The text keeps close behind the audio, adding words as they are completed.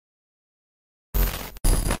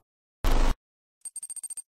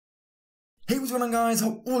Hey, what's going on, guys?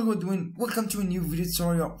 How all you are doing? Welcome to a new video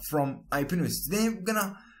tutorial from iPinus. Today we're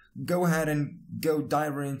gonna go ahead and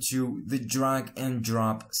dive into the drag and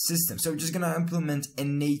drop system. So we're just gonna implement a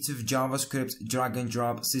native JavaScript drag and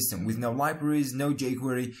drop system with no libraries, no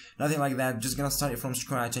jQuery, nothing like that. Just gonna start it from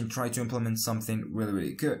scratch and try to implement something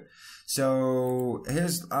really good. So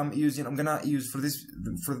here's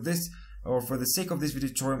for the sake of this video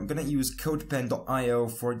tutorial, I'm gonna use codepen.io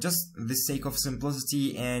for just the sake of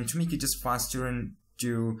simplicity and to make it just faster and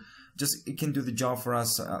it can do the job for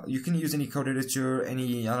us. You can use any code editor,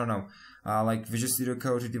 like Visual Studio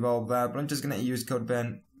Code to develop that, but I'm just gonna use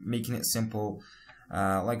CodePen, making it simple,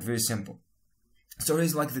 very simple. So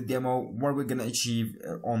here's like the demo what we're gonna achieve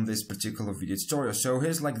on this particular video tutorial. So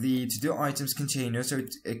here's like the to-do items container. So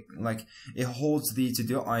it holds the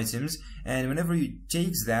to-do items, and whenever you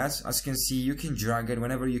take that, as you can see, you can drag it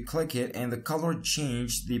whenever you click it, and the color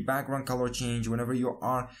change, the background color change whenever you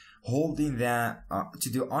are holding that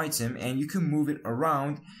to-do item, and you can move it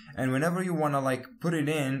around, and whenever you want to put it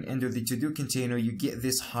into the to-do container, you get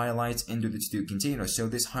this highlight into the to-do container. So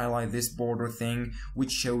this highlight, this border thing,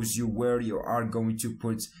 which shows you where you are going to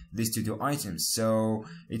put these to-do items. So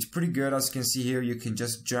it's pretty good. As you can see here, you can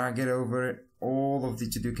just drag it over all of the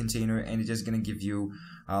to-do container, and it's just gonna give you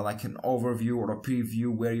an overview or a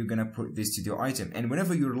preview where you're gonna put this to-do item. And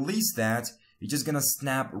whenever you release that, you're just gonna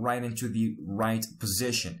snap right into the right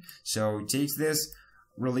position. So it takes this,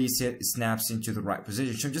 release it, it snaps into the right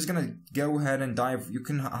position. So I'm just gonna go ahead and dive. You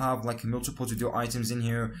can have multiple to-do items in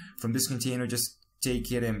here from this container. Just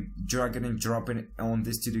take it and drag it and drop it on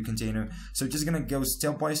this to-do container. So just gonna go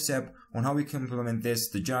step by step on how we can implement this,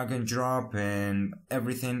 the drag and drop and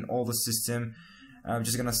everything, all the system. I'm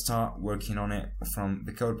just gonna start working on it from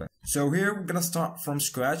the code base. So here we're gonna start from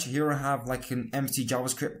scratch. Here I have an empty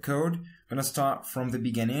JavaScript code. I'm gonna start from the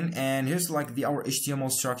beginning, and here's our HTML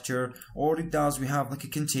structure. All it does, we have a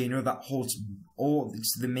container that holds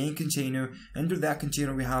it's the main container. Under that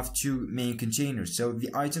container we have two main containers. So the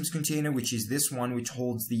items container, which is this one, which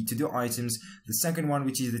holds the to-do items. The second one,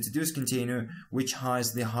 which is the to-dos container, which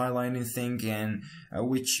has the highlighting thing and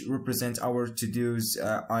which represents our to-dos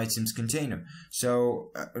items container.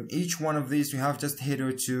 So each one of these we have just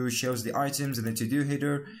header to shows the items, and the to-do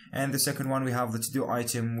header, and the second one we have the to-do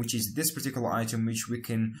item, which is this particular item, which we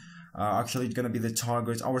can actually it's gonna be the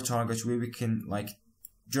target, our target, where we can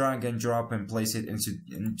drag and drop and place it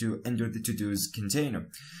under the to-dos container.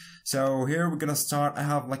 So here we're gonna start. I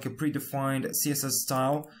have a predefined CSS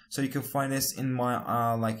style, so you can find this in my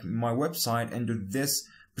my website under this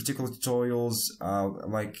particular tutorials,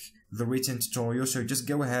 the written tutorial. So just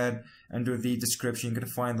go ahead under the description, you're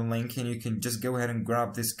gonna find the link, and you can just go ahead and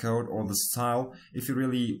grab this code or the style if you're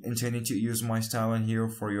really intending to use my style in here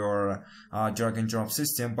for your drag and drop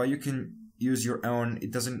system. But you can use your own,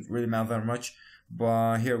 it doesn't really matter much.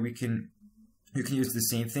 But here you can use the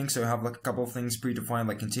same thing. So I have a couple of things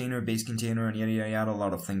predefined, container, base container, and yada, a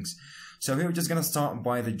lot of things. So here we're just gonna start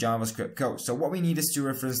by the JavaScript code. So what we need is to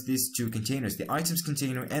reference these two containers, the items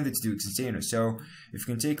container and the to-do container. So if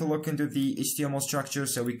you can take a look into the HTML structure,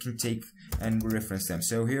 so we can take and reference them.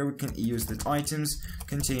 So here we can use the items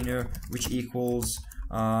container, which equals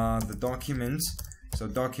the document. So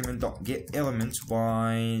document.getElement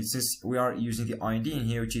since we are using the ID in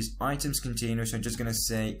here, which is items container. So I'm just gonna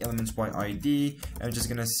say elements by ID, and I'm just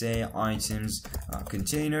gonna say items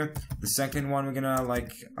container. The second one we're gonna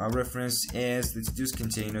reference is the to-dos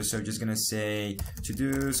container. So I'm just gonna say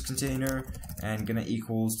to-dos container, and gonna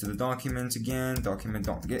equals to the document again,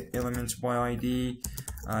 document.getElements by ID.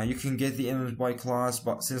 You can get the elements by class,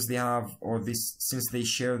 but since they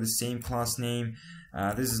share the same class name,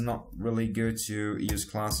 this is not really good to use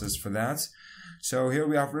classes for that. So here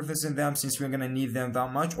we are referencing them since we're gonna need them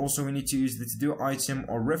that much. Also, we need to use the to-do item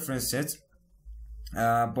or reference it.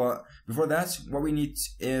 But before that, what we need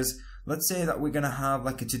is, let's say that we're gonna have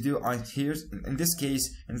a to-do item here. In this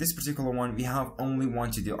case, in this particular one, we have only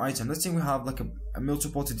one to-do item. Let's say we have a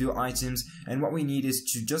multiple to-do items, and what we need is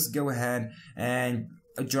to just go ahead and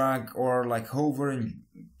drag or hover and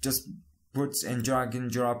just put and drag and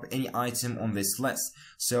drop any item on this list.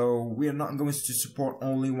 So we are not going to support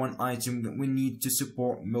only one item, we need to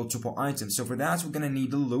support multiple items. So for that, we're gonna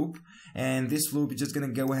need a loop, and this loop is just gonna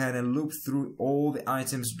go ahead and loop through all the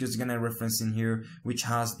items. We're just gonna reference in here, which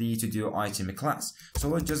has the to-do item class. So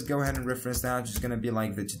let's just go ahead and reference that. It's just gonna be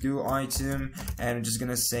the to-do item, and I'm just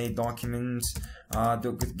gonna say document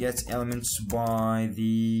get elements by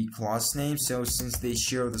the class name. So since they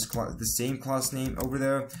share the same class name over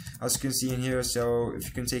there, as you can see in here, so if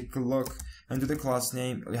you can take a look, under the class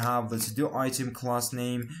name, we have the to-do item class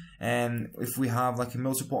name, and if we have like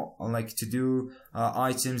multiple like to-do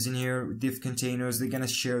items in here, div containers, they're gonna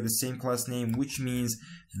share the same class name, which means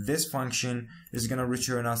this function is gonna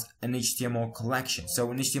return us an HTML collection.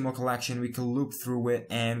 So an HTML collection, we can loop through it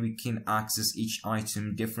and we can access each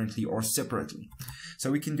item differently or separately.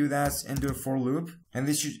 So we can do that and do a for loop, and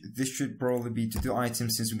this should probably be to-do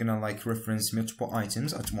items, since we're gonna like reference multiple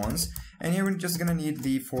items at once. And here we're just gonna need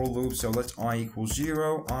the for loop. So let I equals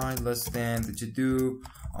 0, I less than the to-do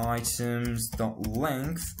items dot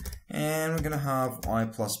length, and we're gonna have I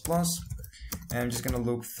plus plus, and I'm just gonna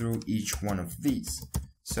loop through each one of these.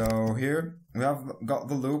 So here we have got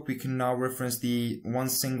the loop. We can now reference the one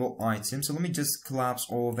single item. So let me just collapse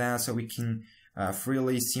all of that so we can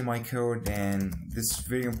freely see my code, and this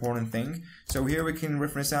very important thing. So here we can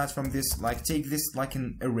reference that from this, like take this like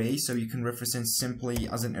an array, so you can reference it simply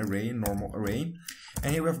as an array, a normal array.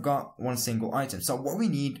 And here we've got one single item. So what we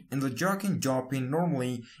need in the drag and drop in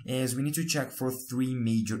normally is we need to check for 3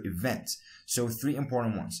 major events. So 3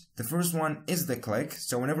 important ones. The first one is the click.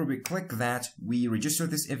 So whenever we click that, we register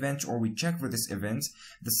this event or we check for this event.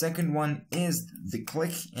 The second one is the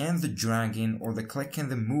click and the dragging, or the click and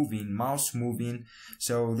the moving, mouse moving.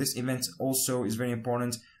 So this event also is very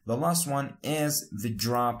important. The last one is the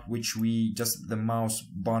drop, which we just the mouse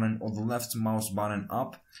button or the left mouse button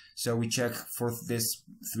up. So we check for this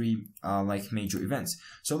 3 like major events.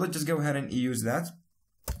 So let's just go ahead and use that.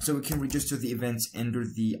 So we can register the events under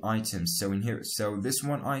the items. So in here, so this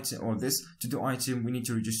one item or this to-do item, we need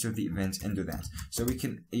to register the event under that. So we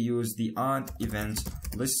can use the add event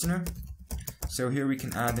listener. So here we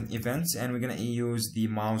can add an event, and we're gonna use the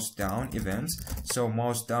mouse down event. So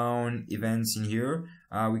mouse down events in here,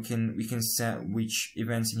 we can set which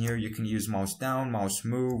events in here. You can use mouse down, mouse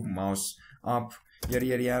move, mouse up, yada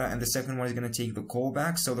yada yada. And the second one is gonna take the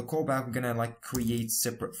callback. So the callback, we're gonna like create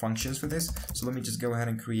separate functions for this. So let me just go ahead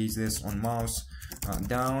and create this on mouse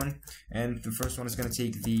down. And the first one is gonna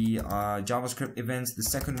take the JavaScript events. The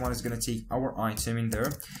second one is gonna take our item in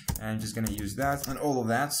there, and just gonna use that and all of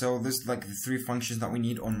that. So this is like the 3 functions that we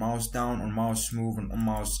need on mouse down, on mouse move, and on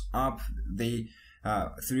mouse up. They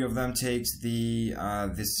 3 of them takes the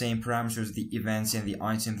same parameters, the events and the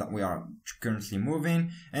item that we are currently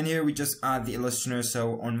moving. And here we just add the listener.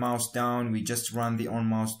 So on mouse down, we just run the on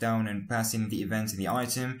mouse down and pass in the event and the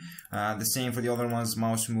item. The same for the other ones,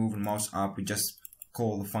 mouse move and mouse up. We just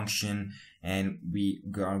call the function and we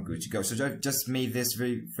are good to go. So I just made this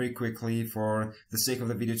very quickly for the sake of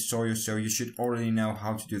the video tutorial, so you should already know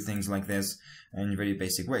how to do things like this in a very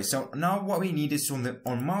basic way. So now what we need is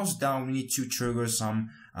on mouse down, we need to trigger some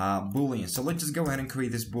boolean. So let's just go ahead and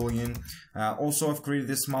create this boolean. Also I've created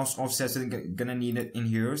this mouse offset, so I'm gonna need it in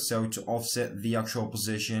here. So to offset the actual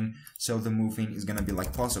position, so the moving is gonna be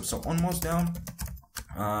like plus up. So on mouse down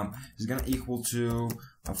is gonna equal to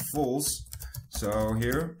false. So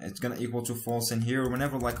here it's gonna equal to false, and here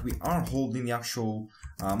whenever like we are holding the actual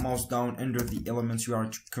mouse down under the elements you are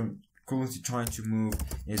currently trying to move,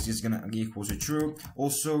 is just gonna be equal to true.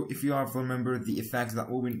 Also, if you have remembered the effect that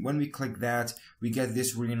when we click that, we get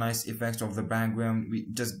this really nice effect of the background.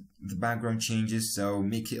 The background changes, so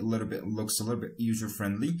make it looks a little bit user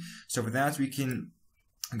friendly. So for that we can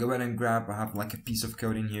go ahead and grab, I have like a piece of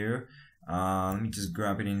code in here. Let me just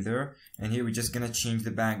grab it in there, and here we're just gonna change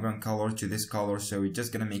the background color to this color, so we're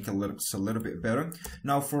just gonna make it look a little bit better.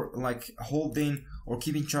 Now for like holding or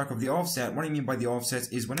keeping track of the offset, what I mean by the offset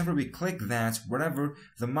is whenever we click that, wherever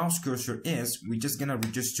the mouse cursor is, we're just gonna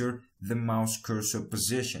register the mouse cursor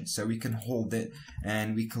position, so we can hold it,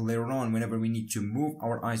 and we can later on, whenever we need to move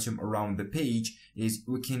our item around the page, is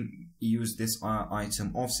we can use this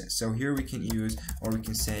item offset. So here we can use, or we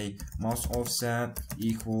can say mouse offset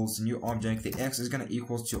equals new object. The x is gonna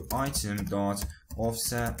equal to item dot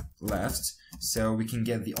offset left, so we can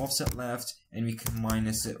get the offset left, and we can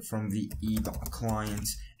minus it from the e.client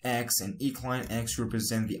x, and e.client x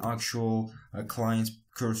represent the actual client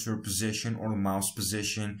cursor position or mouse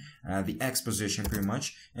position, the x position pretty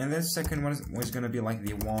much. And the second one is going to be like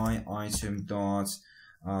the y item dot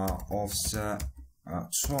offset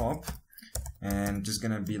top, and just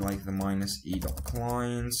gonna be like the minus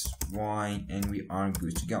e.client y, and we are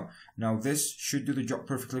good to go. Now this should do the job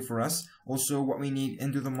perfectly for us. Also what we need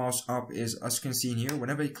into the mouse up is, as you can see in here,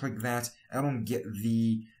 whenever I click that, I don't get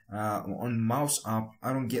the on mouse up,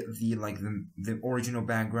 I don't get the the original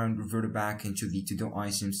background reverted back into the to-do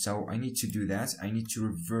item. So I need to do that. I need to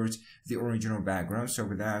revert the original background. So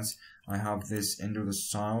with that, I have this under the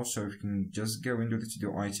style. So we can just go into the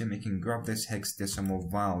to-do item. I can grab this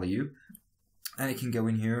hexadecimal value, and I can go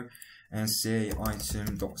in here and say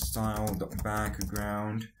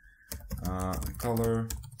item.style.background color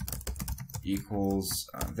equals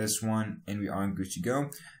this one, and we are good to go.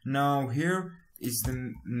 Now here is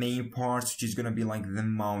the main part, which is gonna be like the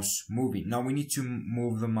mouse moving. Now we need to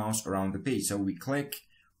move the mouse around the page. So we click,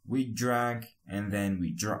 we drag, and then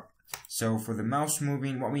we drop. So for the mouse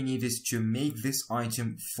moving, what we need is to make this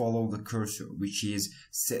item follow the cursor, which is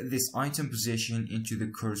set this item position into the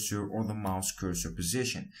cursor or the mouse cursor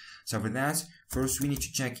position. So for that, first we need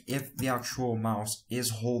to check if the actual mouse is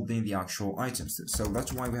holding the actual items. So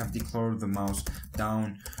that's why we have declared the mouse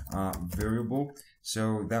down variable,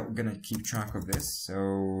 so that we're gonna keep track of this.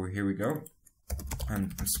 So here we go. I'm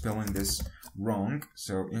spelling this wrong.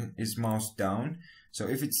 So is mouse down. So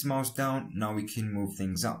if it's mouse down, now we can move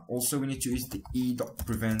things up. Also, we need to use the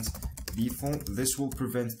e.prevent default. This will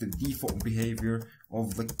prevent the default behavior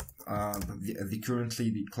of the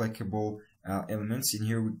currently clickable elements. In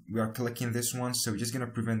here, we are clicking this one, so we're just gonna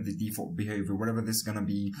prevent the default behavior. Whatever this is gonna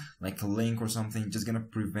be, like a link or something, just gonna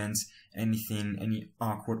prevent anything, any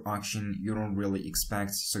awkward action you don't really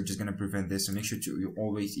expect. So just gonna prevent this. So make sure you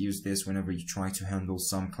always use this whenever you try to handle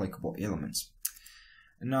some clickable elements.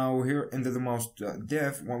 Now here under the mouse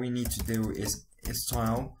div, what we need to do is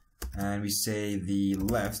style, and we say the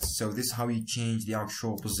left. So this is how you change the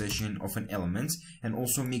actual position of an element, and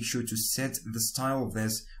also make sure to set the style of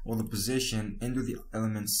this or the position into the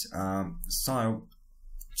element's style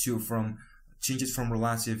to change it from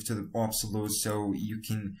relative to the absolute, so you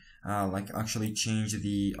can like actually change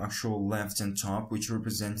the actual left and top, which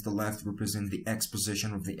represents the left represents the X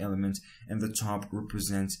position of the element, and the top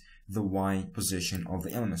represents the Y position of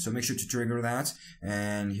the element. So make sure to trigger that.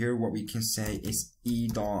 And here what we can say is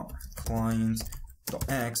e.client.x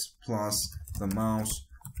plus the mouse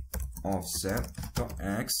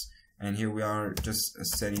offset.x, and here we are just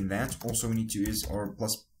setting that. Also we need to use our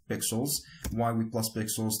plus pixels. Why we plus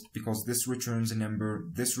pixels? Because this returns a number,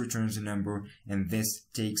 this returns a number, and this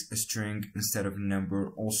takes a string instead of a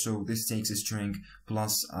number. Also this takes a string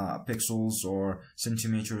plus pixels or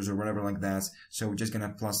centimeters or whatever like that. So we're just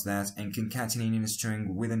gonna plus that, and concatenating a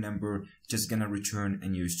string with a number just gonna return a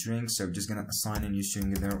new string. So just gonna assign a new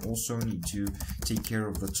string in there. Also need to take care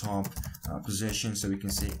of the top position, so we can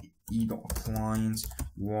say e.client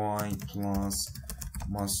y plus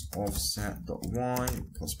must offset.y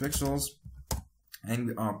plus pixels, and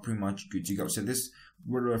we are pretty much good to go. So this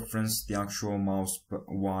will reference the actual mouse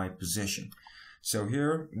Y position. So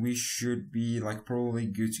here we should be like probably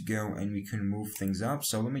good to go, and we can move things up.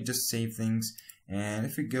 So let me just save things, and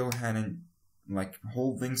if we go ahead and like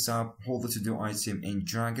hold things up, hold the to-do item and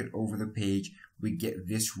drag it over the page, we get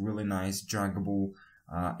this really nice draggable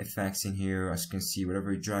effects in here. As you can see,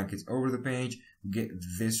 whenever you drag it over the page, we get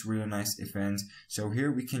this really nice event. So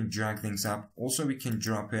here we can drag things up. Also we can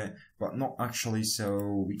drop it, but not actually,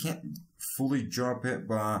 so we can't fully drop it,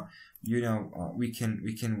 but you know, we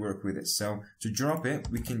can work with it. So to drop it,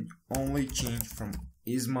 we can only change from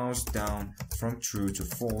is mouse down from true to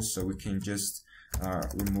false. So we can just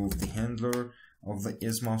remove the handler of the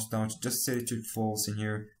is mouse down to just set it to false in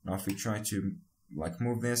here. Now if we try to like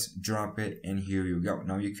move this, drop it, and here you go.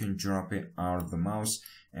 Now you can drop it out of the mouse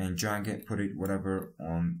and drag it, put it whatever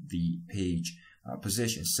on the page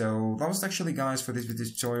position. So that was actually, guys, for this video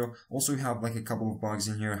tutorial. Also, we have like a couple of bugs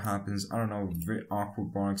in here. Happens, I don't know, very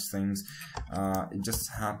awkward bugs things. It just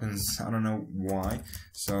happens, I don't know why.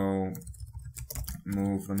 So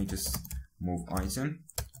move, let me just move item.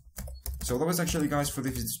 So that was actually, guys, for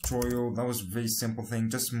this tutorial. That was a very simple thing,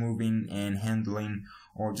 just moving and handling,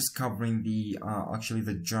 or just covering the actually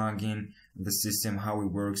the dragging the system, how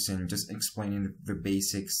it works, and just explaining the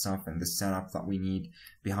basic stuff and the setup that we need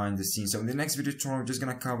behind the scenes. So in the next video tutorial, we're just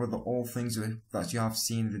gonna cover the all things that you have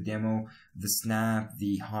seen in the demo, the snap,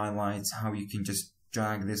 the highlights, how you can just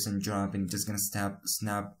drag this and drop, and just gonna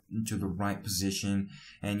snap into the right position,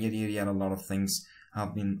 and yet a lot of things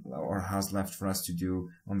have been or has left for us to do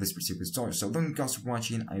on this particular tutorial. So thank you guys for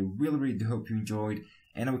watching. I really do hope you enjoyed,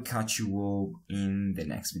 and I will catch you all in the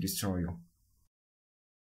next video tutorial.